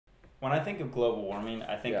When I think of global warming,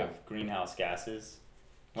 I think Yeah. of greenhouse gases.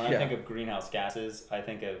 When I Yeah. think of greenhouse gases, I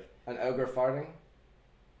think of... An ogre farting?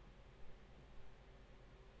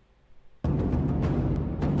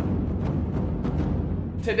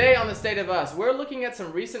 Today on The State of Us, we're looking at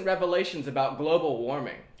some recent revelations about global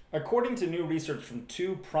warming. According to new research from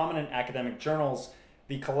two prominent academic journals,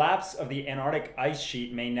 the collapse of the Antarctic ice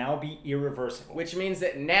sheet may now be irreversible. Which means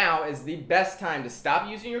that now is the best time to stop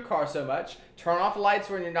using your car so much, turn off lights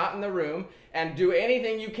when you're not in the room, and do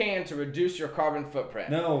anything you can to reduce your carbon footprint.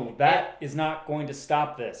 No, that is not going to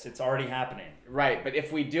stop this. It's already happening. Right, but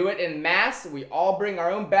if we do it in mass, we all bring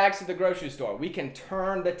our own bags to the grocery store. We can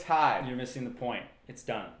turn the tide. You're missing the point. It's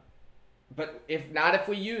done. But if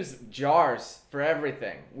we use jars for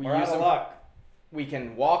everything. We're out of luck. We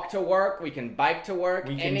can walk to work, we can bike to work.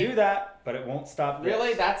 We can do that, but it won't stop this.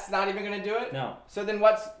 Really? That's not even going to do it? No. So then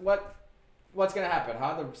what's going to happen,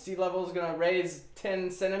 huh? The sea level is going to raise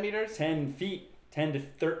 10 centimeters? 10 feet. 10 to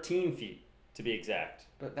 13 feet, to be exact.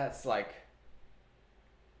 But that's like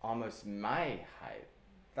almost my height.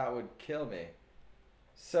 That would kill me.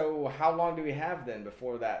 So how long do we have then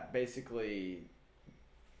before that basically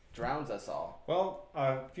drowns us all? Well,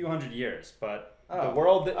 a few hundred years, but the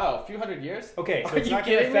world... a few hundred years? Okay, so Are it's you not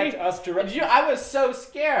going to kidding me? affect us directly. I was so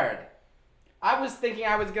scared. I was thinking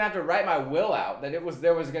I was going to have to write my will out, that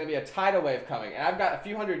there was going to be a tidal wave coming. And I've got a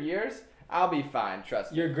few hundred years. I'll be fine,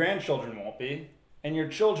 trust me. Your grandchildren won't be, and your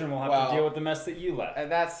children will have to deal with the mess that you left.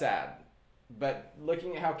 And that's sad. But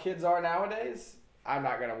looking at how kids are nowadays, I'm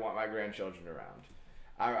not going to want my grandchildren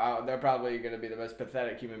around. They're probably going to be the most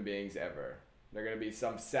pathetic human beings ever. They're going to be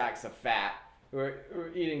some sacks of fat who are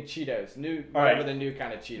eating Cheetos, whatever the new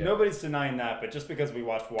kind of Cheeto. Nobody's denying that, but just because we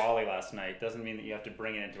watched Wall-E last night doesn't mean that you have to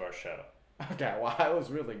bring it into our show. Okay, well, it was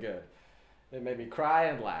really good. It made me cry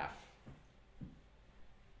and laugh.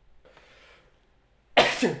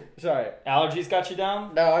 Sorry. Allergies got you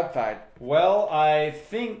down? No, I'm fine. Well, I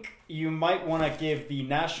think you might want to give the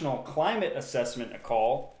National Climate Assessment a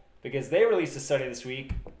call, because they released a study this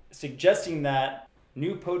week suggesting that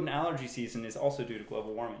new potent allergy season is also due to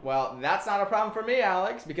global warming. Well, that's not a problem for me,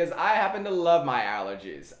 Alex, because I happen to love my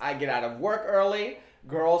allergies. I get out of work early,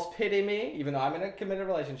 girls pity me, even though I'm in a committed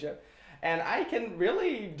relationship, and I can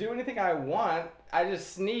really do anything I want. I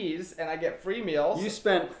just sneeze and I get free meals. You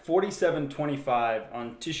spent $47.25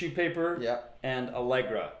 on tissue paper and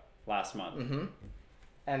Allegra last month. Mm-hmm.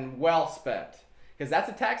 And well spent, because that's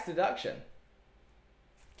a tax deduction.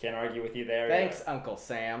 Can't argue with you there. Thanks, Uncle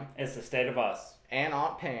Sam. It's the State of Us. And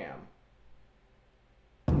Aunt Pam.